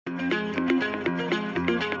Remember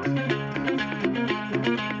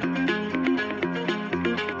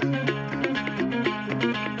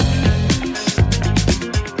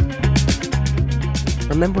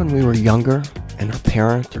when we were younger and our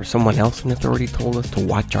parents or someone else in authority told us to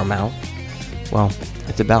watch our mouth? Well,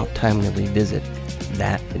 it's about time to revisit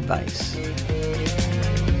that advice.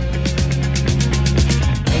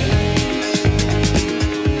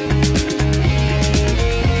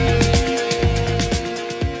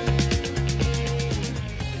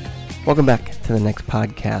 Welcome back to the next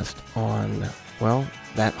podcast on, well,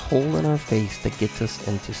 that hole in our face that gets us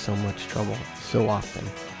into so much trouble so often.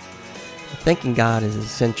 Thanking God is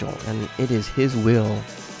essential, and it is His will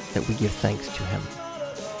that we give thanks to Him.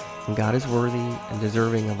 And God is worthy and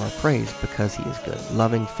deserving of our praise because He is good,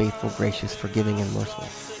 loving, faithful, gracious, forgiving, and merciful.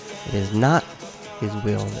 It is not His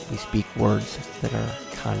will that we speak words that are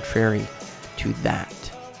contrary to that.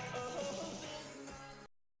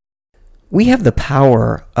 We have the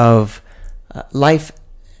power of life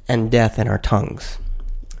and death in our tongues.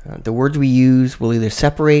 The words we use will either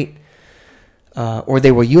separate or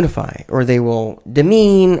they will unify, or they will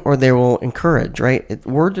demean, or they will encourage, right?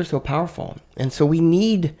 Words are so powerful. And so we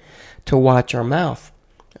need to watch our mouth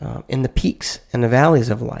in the peaks and the valleys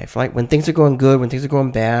of life, right? When things are going good, when things are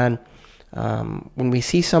going bad, when we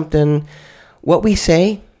see something, what we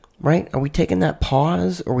say, right? Are we taking that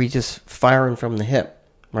pause, or are we just firing from the hip,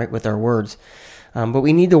 right, with our words? But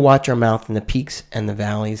we need to watch our mouth in the peaks and the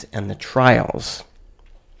valleys and the trials.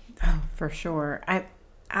 Oh, for sure.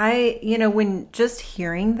 I, when just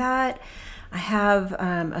hearing that, I have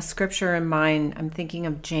a scripture in mind. I'm thinking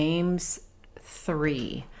of James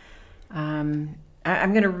 3. I'm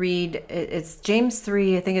going to read, it's James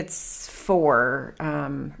 3, I think it's 4.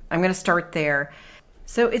 I'm going to start there.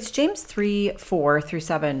 So it's James 3, 4 through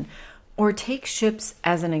 7. Or take ships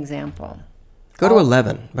as an example. Go to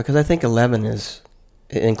 11, because I think 11 is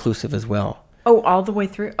inclusive as well. Oh, all the way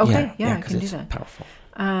through? Okay, yeah, I can do that. Powerful.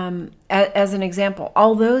 As an example,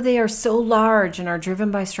 although they are so large and are driven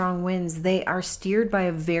by strong winds, they are steered by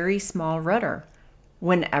a very small rudder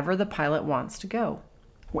wherever the pilot wants to go.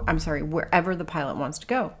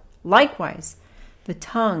 Likewise, the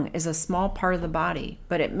tongue is a small part of the body,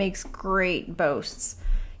 but it makes great boasts.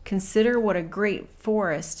 Consider what a great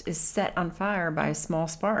forest is set on fire by a small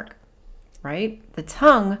spark, right? The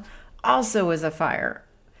tongue also is a fire,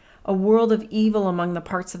 a world of evil among the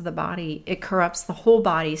parts of the body. It corrupts the whole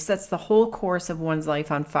body, sets the whole course of one's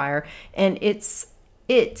life on fire, and it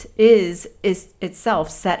is itself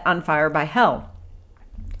set on fire by hell.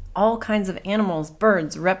 All kinds of animals,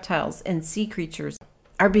 birds, reptiles, and sea creatures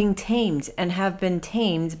are being tamed and have been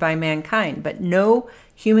tamed by mankind, but no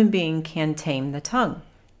human being can tame the tongue.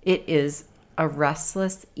 It is a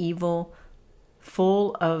restless evil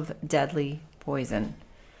full of deadly poison.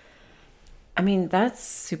 I mean, that's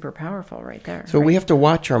super powerful right there. So we have to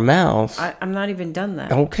watch our mouths. I'm not even done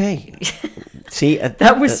that. Okay. See,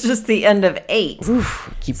 that was just the end of 8.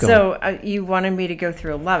 Oof, keep going. So you wanted me to go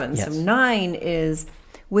through 11. Yes. So 9 is,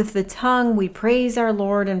 with the tongue we praise our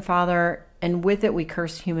Lord and Father, and with it we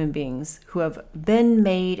curse human beings who have been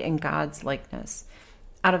made in God's likeness.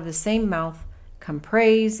 Out of the same mouth come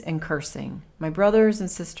praise and cursing. My brothers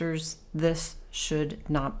and sisters, this should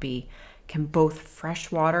not be. Can both fresh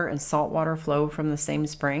water and salt water flow from the same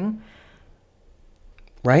spring?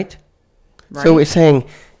 Right? So it's saying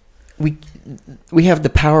we have the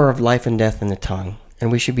power of life and death in the tongue,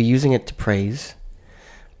 and we should be using it to praise,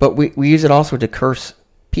 but we use it also to curse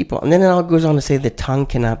people. And then it all goes on to say the tongue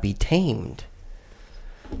cannot be tamed.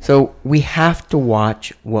 So we have to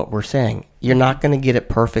watch what we're saying. You're not going to get it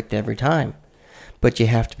perfect every time, but you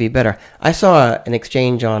have to be better. I saw an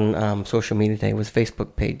exchange on social media today. It was a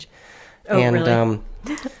Facebook page. Oh, and, really?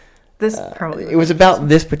 This probably it was about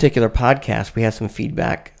this particular podcast. We had some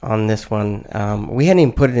feedback on this one. We hadn't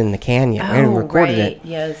even put it in the can yet. We hadn't recorded it.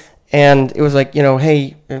 Yes. And it was like,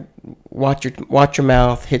 hey, watch your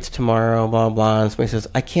mouth. Hits tomorrow. Blah blah. And somebody says,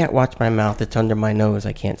 I can't watch my mouth. It's under my nose.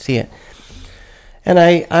 I can't see it. And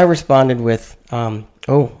I responded with,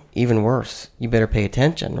 even worse. You better pay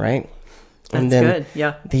attention, right? That's and then good.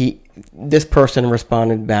 Yeah. This person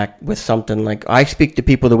responded back with something like, I speak to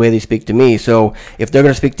people the way they speak to me. So if they're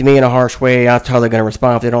going to speak to me in a harsh way, that's how they're going to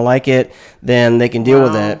respond. If they don't like it, then they can deal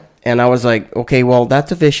with it. And I was like, okay, well,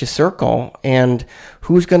 that's a vicious circle. And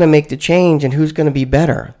who's going to make the change and who's going to be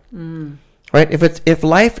better? Mm. Right?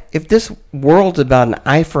 If this world's about an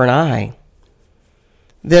eye for an eye,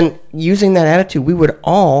 then using that attitude, we would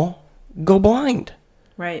all go blind.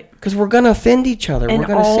 Right. Because we're going to offend each other. And we're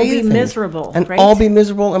going to say all be things. miserable. And right? all be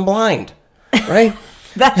miserable and blind. Right?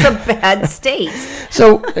 That's a bad state.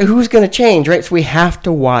 So who's going to change, right? So we have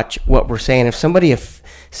to watch what we're saying. If somebody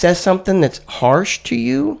says something that's harsh to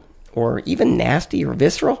you or even nasty or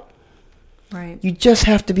visceral, right, you just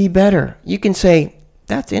have to be better. You can say,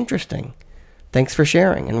 that's interesting. Thanks for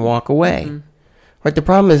sharing, and walk away. Mm-hmm. Right? The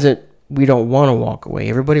problem is that we don't want to walk away.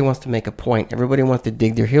 Everybody wants to make a point. Everybody wants to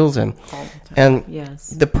dig their heels in. All the time. And yes.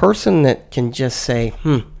 The person that can just say,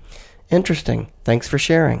 interesting, thanks for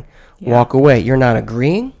sharing, walk away. You're not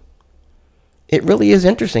agreeing. It really is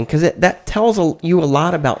interesting because that tells you a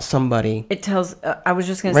lot about somebody. It tells, I was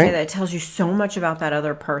just going to say that it tells you so much about that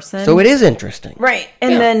other person. So it is interesting. Right.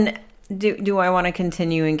 And then do I want to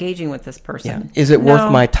continue engaging with this person? Yeah. Is it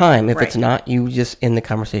worth my time? If it's not, you just end the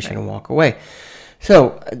conversation and walk away.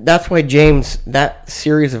 So that's why James, that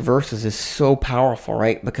series of verses is so powerful,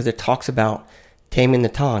 right? Because it talks about taming the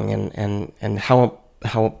tongue and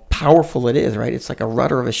how powerful it is, right? It's like a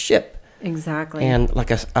rudder of a ship. Exactly. And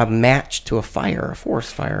like a match to a fire, a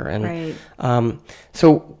forest fire. And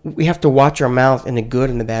so we have to watch our mouth in the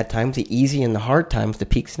good and the bad times, the easy and the hard times, the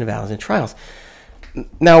peaks and the valleys and trials.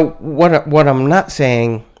 Now, what I'm not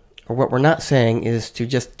saying, or what we're not saying, is to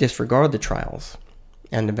just disregard the trials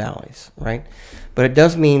and the valleys, right? But it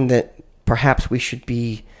does mean that perhaps we should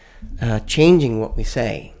be changing what we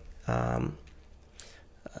say.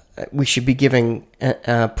 We should be giving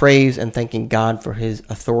praise and thanking God for his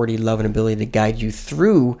authority, love, and ability to guide you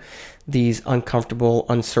through these uncomfortable,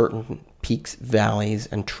 uncertain peaks, valleys,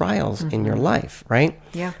 and trials in your life, right?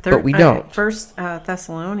 Yeah. But we don't. 1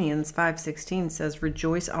 Thessalonians 5:16 says,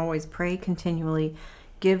 "Rejoice always, pray continually,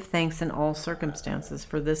 give thanks in all circumstances,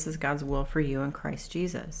 for this is God's will for you in Christ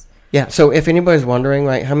Jesus." Yeah. So if anybody's wondering,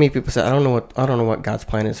 right, how many people say, I don't know what God's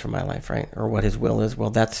plan is for my life, right? Or what his will is.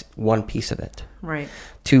 Well, that's one piece of it. Right.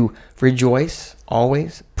 To rejoice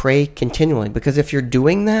always, pray continually. Because if you're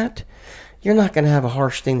doing that, you're not going to have a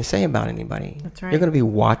harsh thing to say about anybody. That's right. You're going to be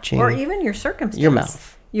watching. Or even your circumstance. Your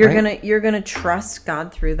mouth. You're gonna trust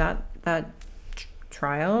God through that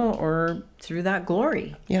trial or through that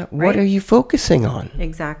glory. Yeah. What are you focusing on?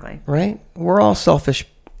 Exactly. Right? We're all selfish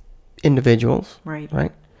individuals. Right.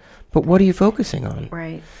 Right? But what are you focusing on?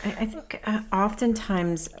 Right. I think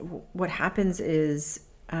oftentimes what happens is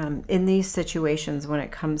in these situations when it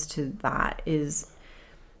comes to that is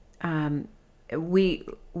we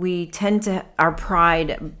tend to, our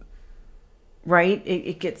pride, right?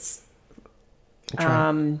 It gets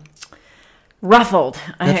ruffled.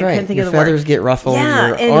 That's right. I can't think your of the word. feathers get ruffled.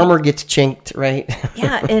 Yeah, your armor gets chinked, right?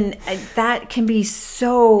 Yeah, and that can be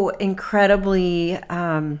so incredibly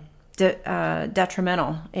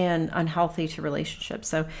detrimental and unhealthy to relationships.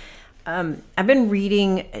 So I've been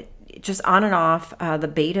reading just on and off The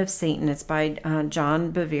Bait of Satan. It's by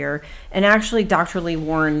John Bevere. And actually Dr. Lee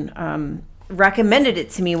Warren recommended it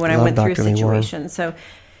to me when I went through a situation. So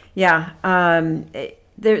yeah,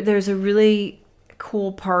 there's a really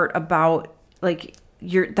cool part about like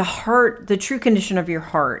the true condition of your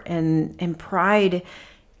heart and pride.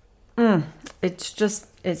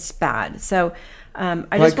 It's bad. So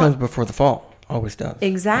pride comes before the fall. Always does.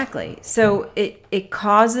 Exactly. So it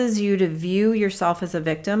causes you to view yourself as a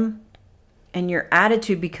victim, and your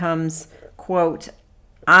attitude becomes, quote,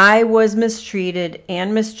 "I was mistreated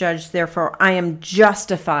and misjudged, therefore I am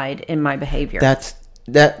justified in my behavior."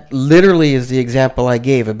 That literally is the example I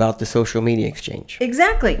gave about the social media exchange.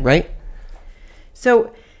 Exactly. Right?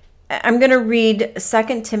 So I'm going to read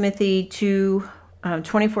 2 Timothy 2,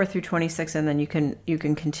 24 through 26, and then you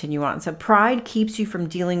can continue on. So pride keeps you from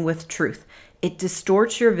dealing with truth. It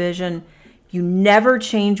distorts your vision. You never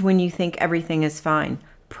change when you think everything is fine.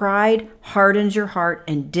 Pride hardens your heart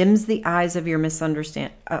and dims the eyes of your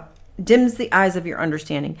understanding.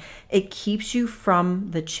 It keeps you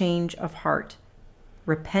from the change of heart.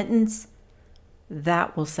 Repentance,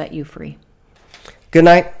 that will set you free. Good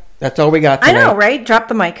night. That's all we got tonight. I know, right? Drop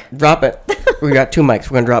the mic. Drop it. We got 2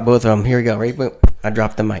 mics. We're going to drop both of them. Here we go. Right? Boom. I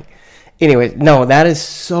dropped the mic. Anyway, no, that is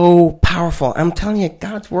so powerful. I'm telling you,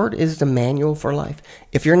 God's word is the manual for life.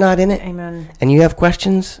 If you're not in it, amen, and you have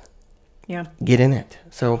questions, get in it.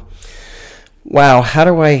 So, wow, how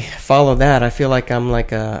do I follow that? I feel like I'm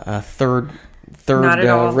like a third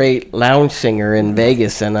rate lounge singer in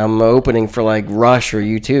Vegas, and I'm opening for like Rush or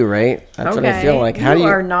U2, right? That's what I feel like.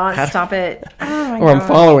 Stop it. Oh my or I'm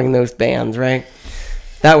following those bands, right?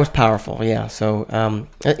 That was powerful, yeah. So,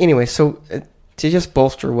 anyway, to just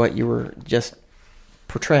bolster what you were just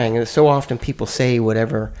portraying, so often people say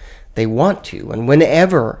whatever they want to, and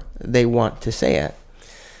whenever they want to say it,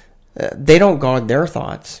 they don't guard their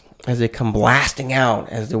thoughts as they come blasting out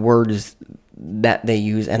as the words that they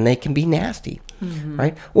use, and they can be nasty,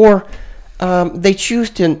 right? Or they choose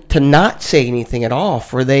to not say anything at all,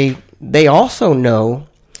 for they also know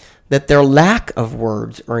that their lack of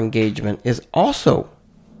words or engagement is also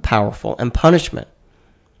powerful and punishment.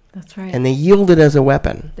 That's right. And they yield it as a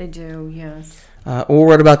weapon. They do, yes. Or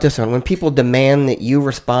what about this one? When people demand that you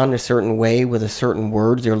respond a certain way with a certain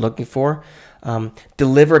words they're looking for,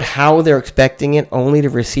 delivered how they're expecting it, only to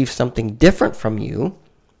receive something different from you.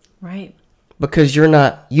 Right. Because you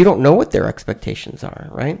don't know what their expectations are,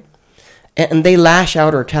 right? And they lash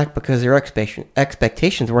out or attack because their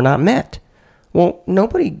expectations were not met. Well,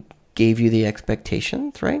 nobody gave you the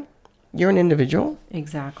expectations, right? You're an individual.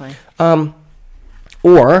 Exactly.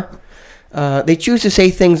 Or they choose to say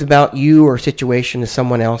things about you or situation to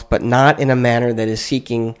someone else, but not in a manner that is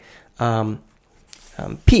seeking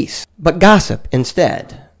peace, but gossip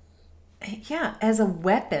instead. Yeah, as a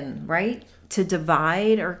weapon, right? To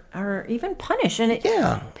divide or even punish. And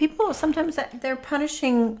people, sometimes they're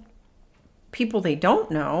punishing people they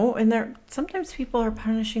don't know, and sometimes people are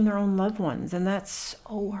punishing their own loved ones, and that's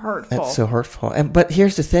so hurtful. That's so hurtful. But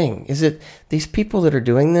here's the thing, is that these people that are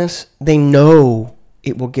doing this, they know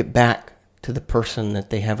it will get back to the person that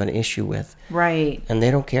they have an issue with. Right. And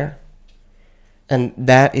they don't care. And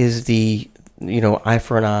that is the, eye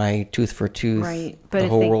for an eye, tooth for a tooth. Right. But the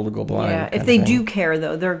whole world will go blind. Yeah. If they do care,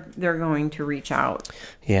 though, they're going to reach out.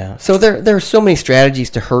 Yeah. So there are so many strategies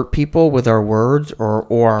to hurt people with our words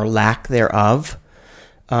or our lack thereof.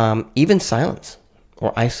 Even silence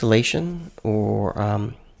or isolation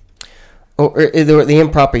or the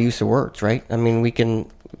improper use of words, right? I mean, we can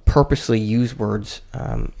purposely use words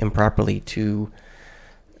improperly to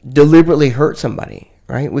deliberately hurt somebody,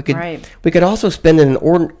 right? We could also spend an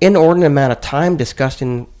inordinate amount of time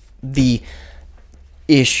discussing the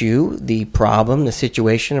issue, the problem, the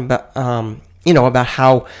situation about about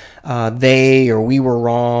how they or we were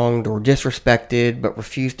wronged or disrespected, but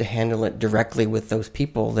refuse to handle it directly with those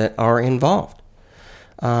people that are involved.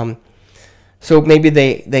 So maybe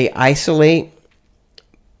they isolate,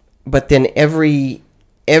 but then every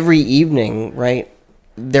evening, right,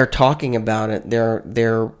 they're talking about it.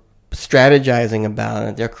 They're strategizing about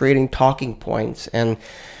it. They're creating talking points, and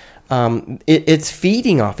it's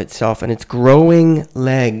feeding off itself, and it's growing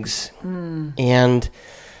legs, and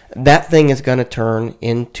that thing is going to turn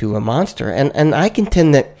into a monster. And I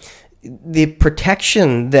contend that the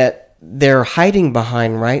protection that they're hiding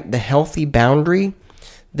behind, right, the healthy boundary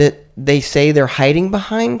that they say they're hiding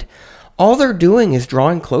behind, all they're doing is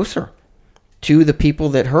drawing closer to the people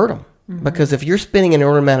that hurt them. Mm-hmm. Because if you're spending an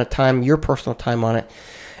inordinate amount of time, your personal time on it,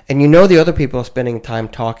 and the other people are spending time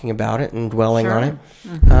talking about it and dwelling on it,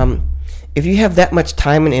 mm-hmm. If you have that much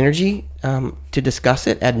time and energy to discuss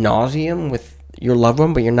it ad nauseum with your loved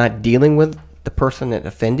one, but you're not dealing with the person that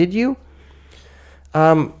offended you,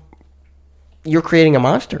 you're creating a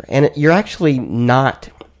monster. And you're actually not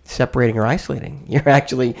separating or isolating. You're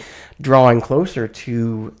actually drawing closer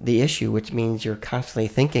to the issue, which means you're constantly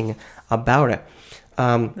thinking about it.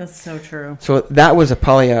 That's so true. So that was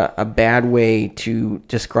probably a bad way to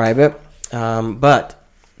describe it. But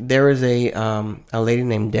there is a lady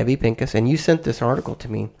named Debbie Pincus, and you sent this article to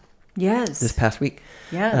me. Yes. This past week.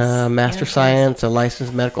 Yes. Master Science, a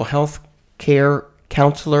licensed medical health care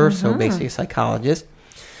counselor, mm-hmm. so basically a psychologist.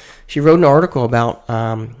 She wrote an article about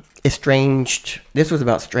this was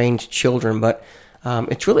about estranged children, but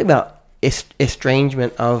it's really about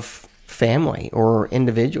estrangement of family or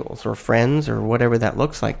individuals or friends or whatever that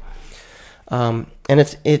looks like. And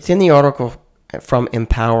it's in the article from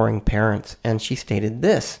Empowering Parents, and she stated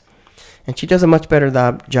this. And she does a much better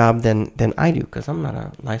job than I do, because I'm not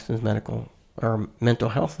a licensed medical or mental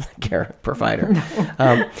health care provider.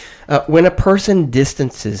 No. When a person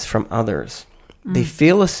distances from others, they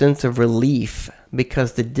feel a sense of relief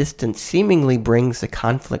because the distance seemingly brings the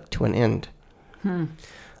conflict to an end.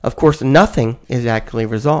 Of course, nothing is actually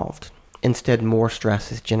resolved. Instead, more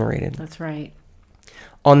stress is generated. That's right.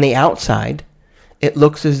 On the outside, it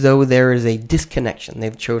looks as though there is a disconnection.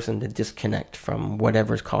 They've chosen to disconnect from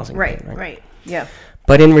whatever's causing pain. Right. Yeah.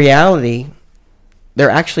 But in reality,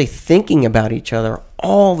 they're actually thinking about each other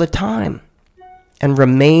all the time and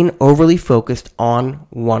remain overly focused on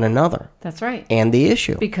one another. That's right. And the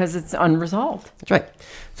issue. Because it's unresolved. That's right.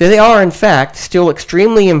 So they are, in fact, still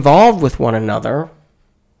extremely involved with one another,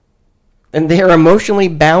 and they are emotionally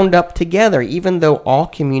bound up together, even though all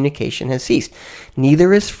communication has ceased.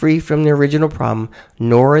 Neither is free from the original problem,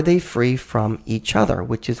 nor are they free from each other,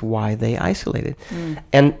 which is why they isolated.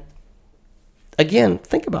 And again,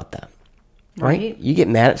 think about that. Right? You get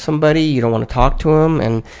mad at somebody, you don't want to talk to them,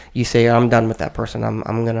 and you say, I'm done with that person.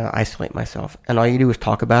 I'm going to isolate myself. And all you do is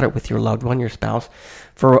talk about it with your loved one, your spouse,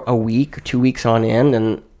 for a week or 2 weeks on end,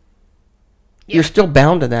 and you're still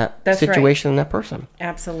bound to that That's situation and that person.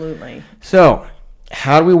 Absolutely. So,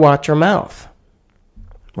 how do we watch our mouth?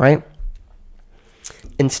 Right?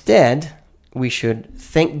 Instead, we should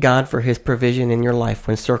thank God for his provision in your life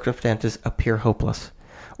when circumstances appear hopeless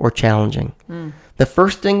or challenging. The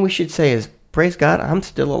first thing we should say is, praise God, I'm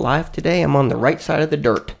still alive today. I'm on the right side of the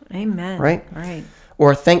dirt. Amen. Right? Right.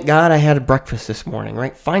 Or thank God I had a breakfast this morning,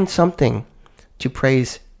 right? Find something to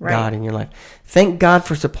praise God in your life. Thank God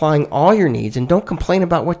for supplying all your needs, and don't complain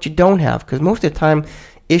about what you don't have, because most of the time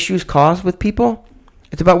issues caused with people,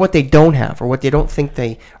 it's about what they don't have or what they don't think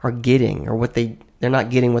they are getting, or what they're not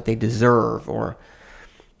getting what they deserve, or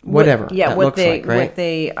whatever what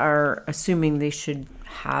they are assuming they should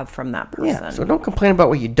have from that person. Yeah, so don't complain about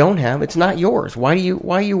what you don't have. It's not yours. Why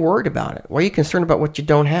are you worried about it? Why are you concerned about what you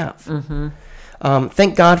don't have?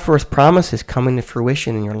 Thank God for his promises coming to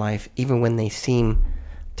fruition in your life, even when they seem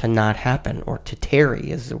to not happen, or to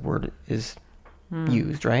tarry, as the word is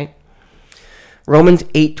used, right? Romans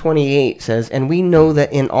 8:28 says, and we know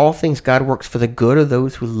that in all things God works for the good of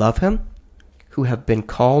those who love him, who have been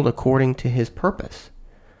called according to his purpose.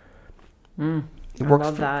 I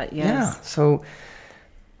love that, yes. Yeah, so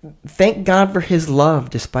thank God for his love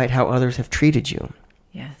despite how others have treated you.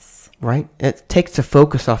 Yes. Right? It takes the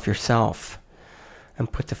focus off yourself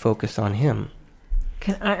and put the focus on him.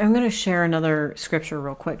 I'm going to share another scripture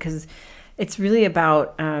real quick, because it's really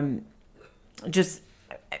about just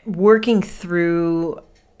working through,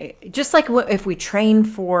 just like if we train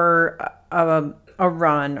for a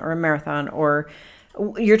run or a marathon, or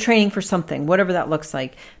you're training for something, whatever that looks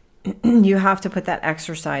like, you have to put that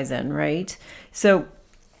exercise in, right? So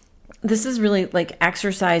this is really like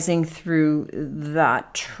exercising through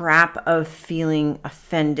that trap of feeling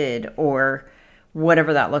offended or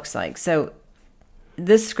whatever that looks like. So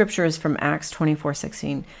this scripture is from Acts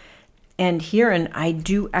 24:16. And herein I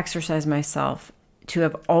do exercise myself to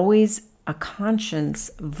have always a conscience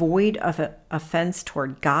void of offense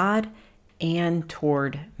toward God and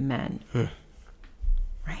toward men.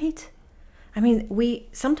 Right? I mean,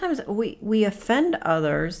 sometimes we offend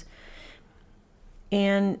others,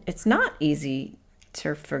 and it's not easy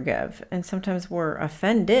to forgive. And sometimes we're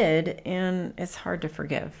offended, and it's hard to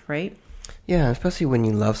forgive, right? Yeah, especially when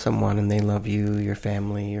you love someone and they love you, your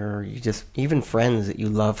family, or you just, even friends that you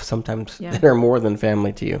love sometimes that are more than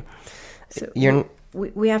family to you. So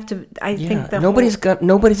we have to, I think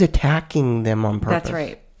nobody's attacking them on purpose. That's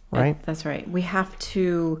right. Right? That's right. We have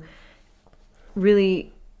to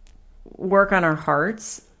really work on our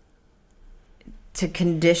hearts to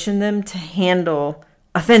condition them to handle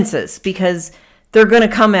offenses, because they're going to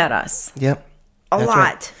come at us. Yep. A lot.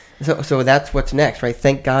 Right. So that's what's next, right?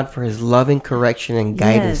 Thank God for his loving correction and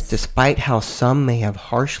guidance, despite how some may have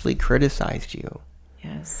harshly criticized you.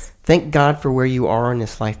 Yes. Thank God for where you are in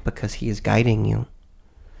this life, because he is guiding you.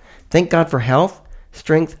 Thank God for health,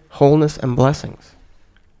 strength, wholeness, and blessings.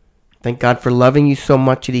 Thank God for loving you so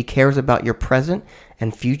much that he cares about your present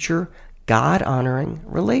and future God-honoring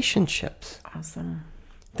relationships. Awesome.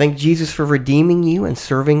 Thank Jesus for redeeming you and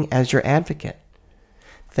serving as your advocate.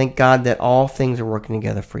 Thank God that all things are working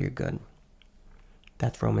together for your good.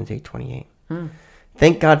 That's Romans 8:28.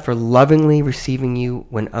 Thank God for lovingly receiving you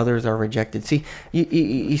when others are rejected. See,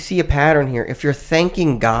 you see a pattern here. If you're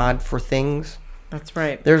thanking God for things, that's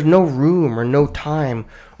right, there's no room or no time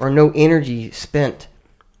or no energy spent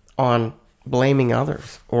on blaming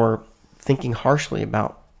others or thinking harshly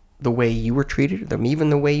about the way you were treated, or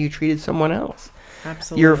even the way you treated someone else.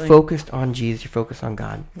 Absolutely. You're focused on Jesus. You're focused on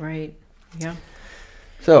God. Right. Yeah.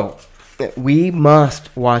 So, we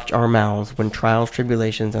must watch our mouths when trials,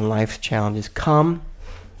 tribulations, and life's challenges come,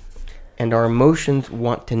 and our emotions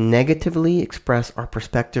want to negatively express our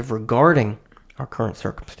perspective regarding our current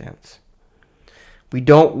circumstance. We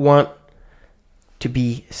don't want to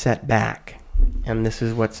be set back. And this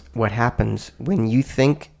is what happens when you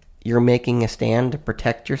think you're making a stand to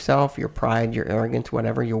protect yourself, your pride, your arrogance,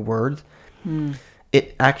 whatever, your words.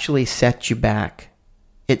 It actually sets you back.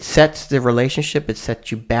 It sets the relationship. It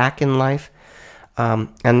sets you back in life.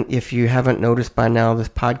 And if you haven't noticed by now, this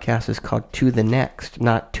podcast is called To the Next,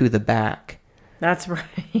 not To the Back. That's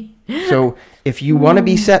right. So if you want to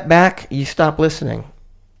be set back, you stop listening.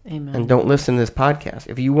 Amen. And don't listen to this podcast.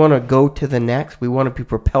 If you want to go to the next, we want to be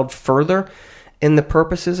propelled further in the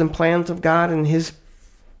purposes and plans of God and his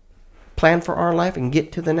plan for our life and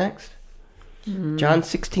get to the next. John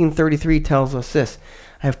 16:33 tells us this: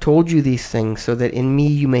 I have told you these things so that in me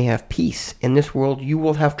you may have peace. In this world you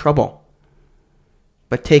will have trouble.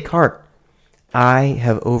 But take heart. I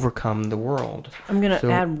have overcome the world. I'm going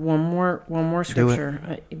to add one more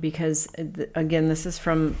scripture because, again, this is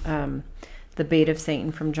from the Bait of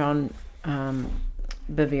Satan from John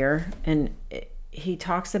Bevere, and he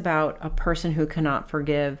talks about a person who cannot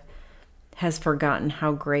forgive has forgotten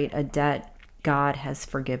how great a debt God has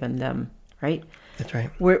forgiven them, right? That's right.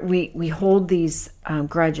 We hold these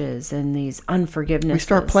grudges and these unforgivenesses. We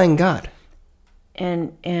start playing God.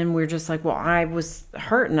 And we're just like, well, I was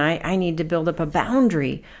hurt and I need to build up a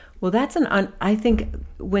boundary. Well, that's I think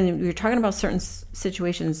when you're talking about certain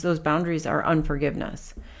situations, those boundaries are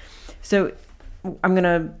unforgiveness. So I'm going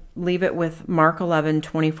to leave it with Mark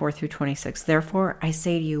 11:24-26. Therefore, I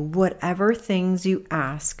say to you, whatever things you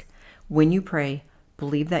ask when you pray,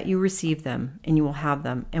 believe that you receive them and you will have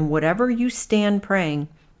them. And whatever you stand praying,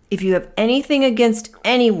 if you have anything against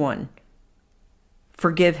anyone,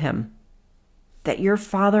 forgive him, that your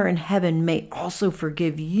Father in heaven may also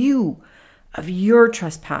forgive you of your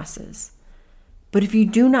trespasses. But if you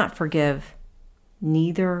do not forgive,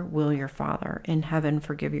 neither will your Father in heaven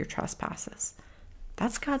forgive your trespasses.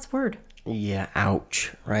 That's God's word. Yeah,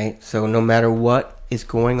 ouch, right? So no matter what is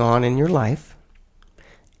going on in your life,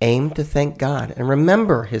 aim to thank God and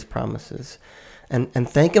remember his promises and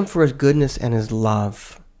thank him for his goodness and his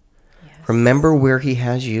love. Yes. Remember where he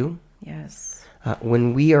has you. Yes.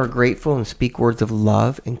 When we are grateful and speak words of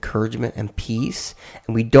love, encouragement, and peace,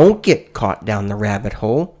 and we don't get caught down the rabbit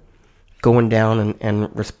hole, going down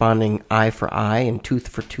and responding eye for eye and tooth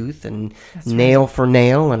for tooth and That's nail right. for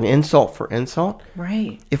nail and insult for insult.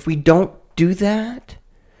 Right. If we don't do that,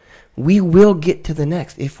 we will get to the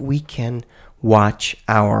next if we can watch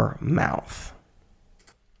our mouth.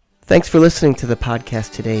 Thanks for listening to the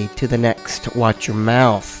podcast today. To the next, watch your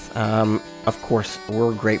mouth. Of course,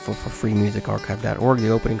 we're grateful for freemusicarchive.org. The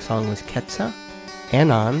opening song was Ketsa,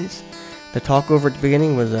 Anons. The talk over at the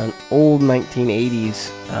beginning was an old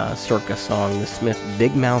 1980s circus song, the Smith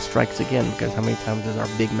Big Mouth Strikes Again, because how many times does our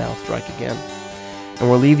big mouth strike again? And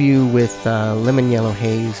we'll leave you with Lemon Yellow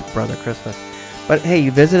Haze, Brother Christmas. But hey,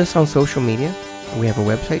 you visit us on social media. We have a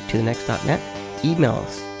website, tothenext.net. Email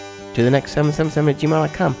us,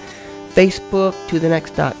 tothenext777@gmail.com. Facebook,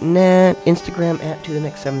 tothenext.net. Instagram,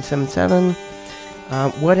 @tothenext777.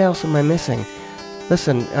 What else am I missing?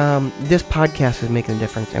 Listen, this podcast is making a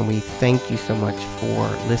difference, and we thank you so much for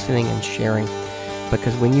listening and sharing,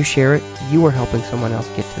 because when you share it, you are helping someone else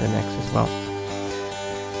get to the next as well.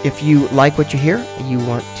 If you like what you hear, you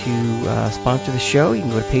want to sponsor the show, you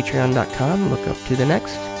can go to patreon.com, look up To The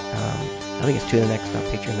Next. I think it's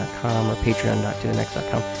tothenext.patreon.com or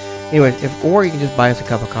patreon.tothenext.com. Anyway, or you can just buy us a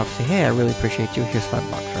cup of coffee. Say, hey, I really appreciate you. Here's $5,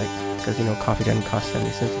 right? Because, coffee doesn't cost 70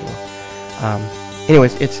 cents anymore.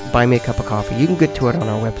 Anyways, it's Buy Me a Cup of Coffee. You can get to it on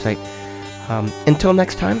our website. Until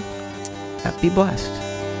next time, be blessed.